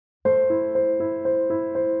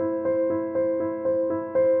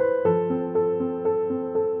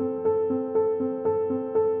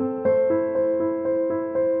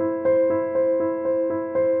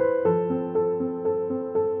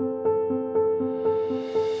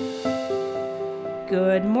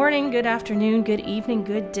Good morning, good afternoon, good evening,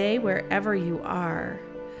 good day, wherever you are.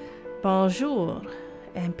 Bonjour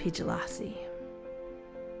and Pijilasi.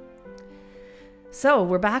 So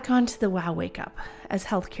we're back onto the WOW Wakeup as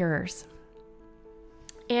health carers.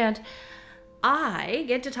 And I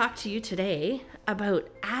get to talk to you today about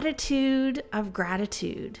attitude of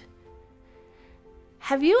gratitude.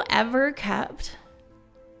 Have you ever kept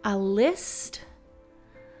a list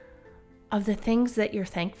of the things that you're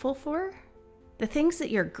thankful for? The things that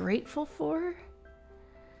you're grateful for?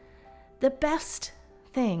 The best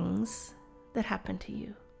things that happen to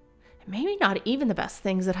you. Maybe not even the best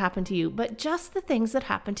things that happen to you, but just the things that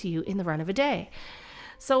happen to you in the run of a day.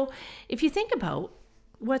 So if you think about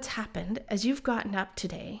what's happened as you've gotten up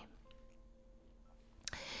today,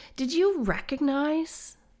 did you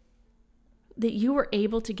recognize that you were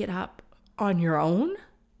able to get up on your own?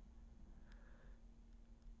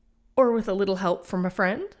 Or with a little help from a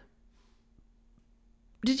friend?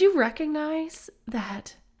 Did you recognize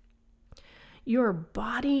that your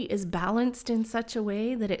body is balanced in such a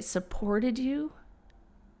way that it supported you?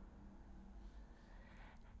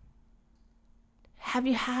 Have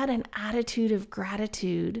you had an attitude of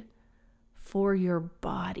gratitude for your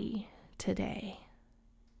body today?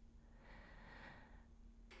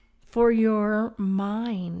 For your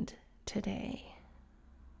mind today?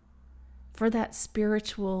 For that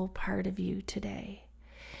spiritual part of you today?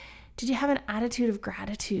 Did you have an attitude of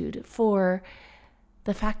gratitude for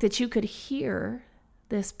the fact that you could hear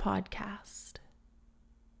this podcast?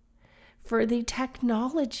 For the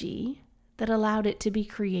technology that allowed it to be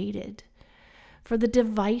created? For the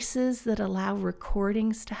devices that allow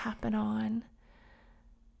recordings to happen on?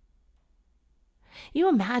 You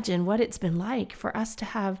imagine what it's been like for us to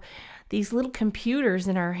have these little computers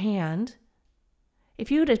in our hand. If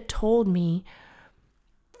you would have told me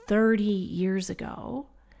 30 years ago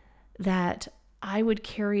that I would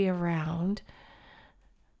carry around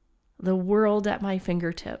the world at my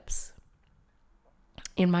fingertips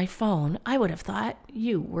in my phone, I would have thought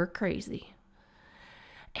you were crazy.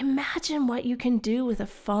 Imagine what you can do with a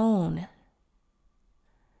phone.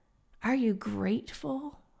 Are you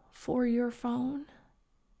grateful for your phone?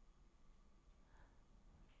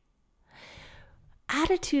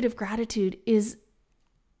 Attitude of gratitude is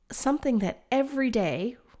something that every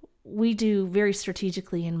day we do very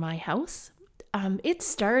strategically in my house. It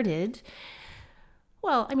started,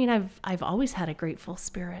 I've always had a grateful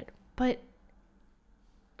spirit, but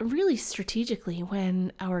really strategically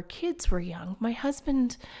when our kids were young, my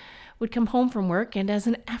husband would come home from work, and as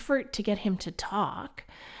an effort to get him to talk,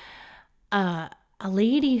 a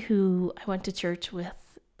lady who I went to church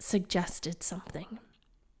with suggested something.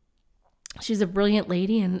 She's a brilliant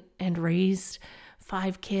lady and raised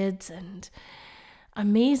 5 kids, and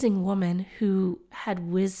amazing woman who had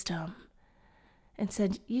wisdom, and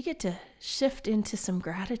said, you get to shift into some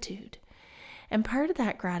gratitude. And part of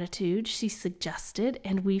that gratitude she suggested,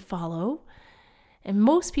 and we follow, and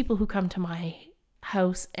most people who come to my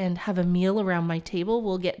house and have a meal around my table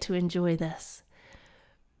will get to enjoy this.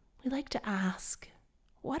 We like to ask,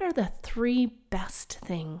 what are the 3 best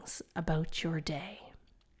things about your day?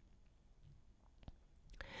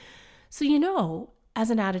 So as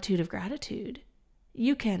an attitude of gratitude,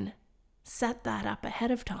 you can set that up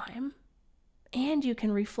ahead of time and you can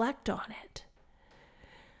reflect on it.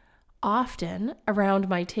 Often around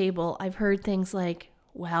my table, I've heard things like,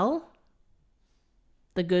 well,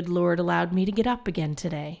 the good Lord allowed me to get up again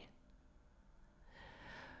today.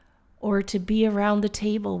 Or to be around the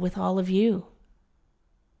table with all of you.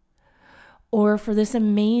 Or for this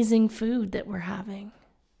amazing food that we're having.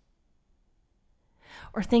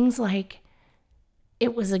 Or things like,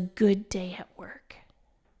 it was a good day at work.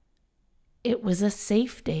 It was a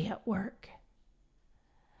safe day at work.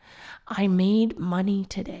 I made money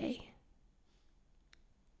today.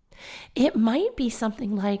 It might be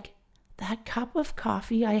something like, that cup of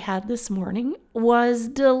coffee I had this morning was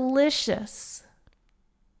delicious.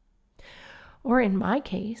 Or in my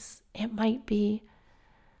case, it might be,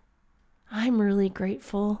 I'm really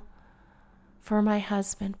grateful for my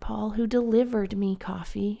husband, Paul, who delivered me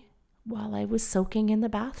coffee while I was soaking in the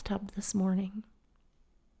bathtub this morning.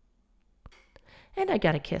 And I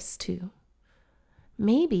got a kiss too.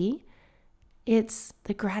 Maybe it's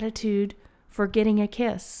the gratitude for getting a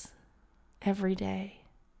kiss every day.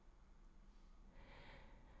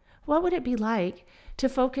 What would it be like to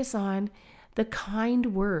focus on the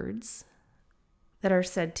kind words that are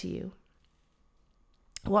said to you?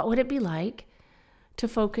 What would it be like to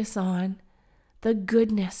focus on the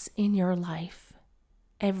goodness in your life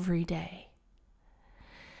every day?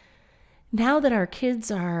 Now that our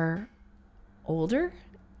kids are older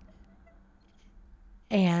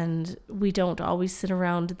and we don't always sit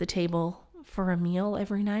around the table for a meal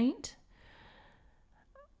every night,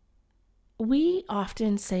 we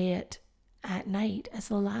often say it at night as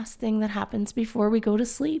the last thing that happens before we go to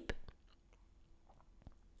sleep.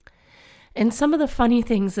 And some of the funny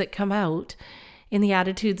things that come out in the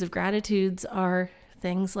attitudes of gratitudes are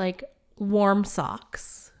things like warm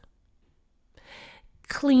socks,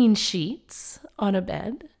 clean sheets on a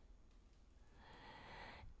bed,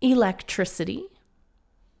 electricity,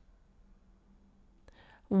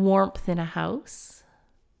 warmth in a house,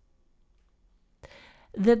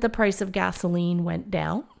 that the price of gasoline went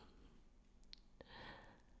down,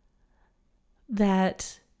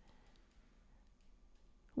 that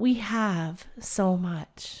we have so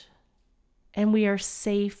much and we are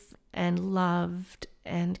safe and loved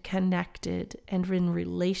and connected and in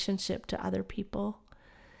relationship to other people.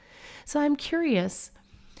 So I'm curious,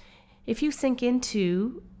 if you sink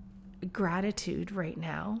into gratitude right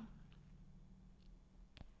now,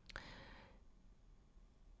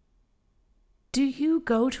 do you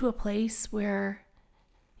go to a place where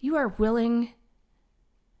you are willing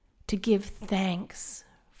to give thanks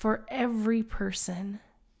for every person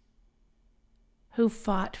who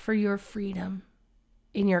fought for your freedom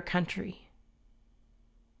in your country?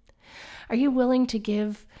 Are you willing to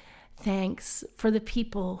give thanks for the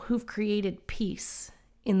people who've created peace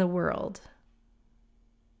in the world?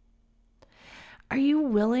 Are you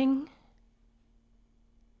willing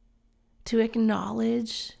to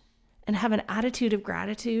acknowledge and have an attitude of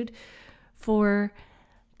gratitude for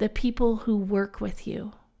the people who work with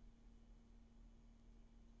you?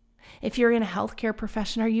 If you're in a healthcare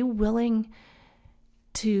profession, are you willing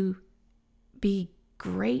to be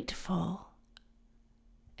grateful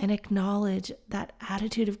and acknowledge that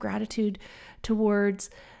attitude of gratitude towards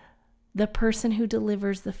the person who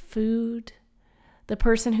delivers the food, the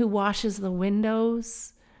person who washes the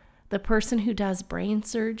windows, the person who does brain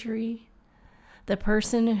surgery, the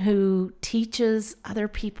person who teaches other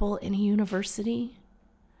people in a university?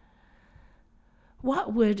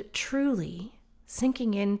 What would truly,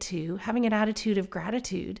 sinking into having an attitude of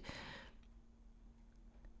gratitude,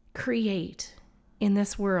 create in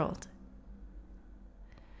this world?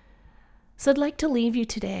 So I'd like to leave you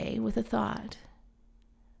today with a thought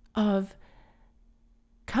of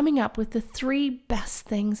coming up with the 3 best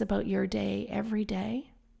things about your day every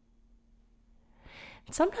day.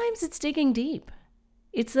 Sometimes it's digging deep.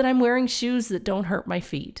 It's that I'm wearing shoes that don't hurt my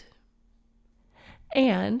feet.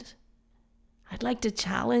 And I'd like to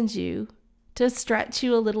challenge you to stretch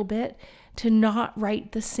you a little bit to not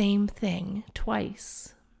write the same thing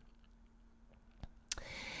twice.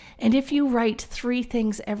 And if you write 3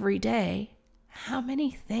 things every day, how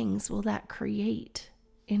many things will that create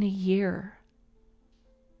in a year?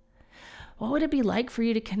 What would it be like for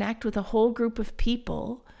you to connect with a whole group of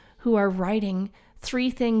people who are writing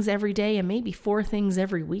 3 things every day and maybe 4 things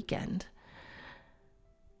every weekend?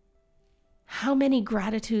 How many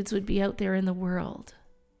gratitudes would be out there in the world?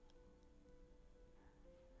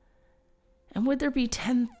 And would there be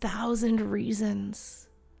 10,000 reasons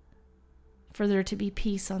for there to be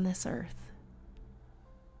peace on this earth?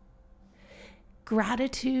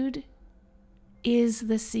 Gratitude is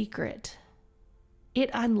the secret. It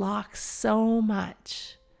unlocks so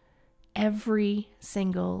much every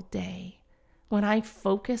single day. When I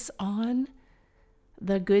focus on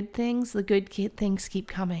the good things keep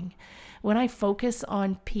coming. When I focus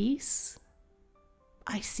on peace,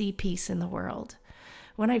 I see peace in the world.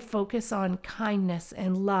 When I focus on kindness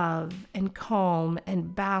and love and calm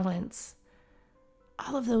and balance,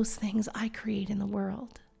 all of those things I create in the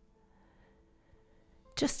world.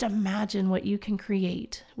 Just imagine what you can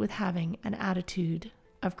create with having an attitude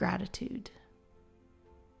of gratitude.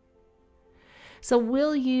 So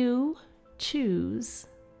will you choose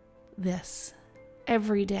this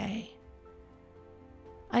every day?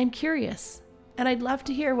 I'm curious, and I'd love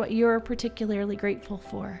to hear what you're particularly grateful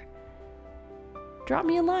for. Drop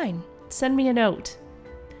me a line, send me a note.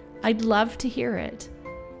 I'd love to hear it.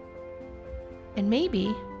 And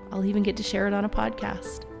maybe I'll even get to share it on a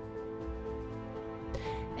podcast.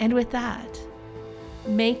 And with that,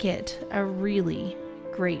 make it a really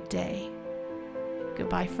great day.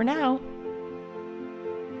 Goodbye for now.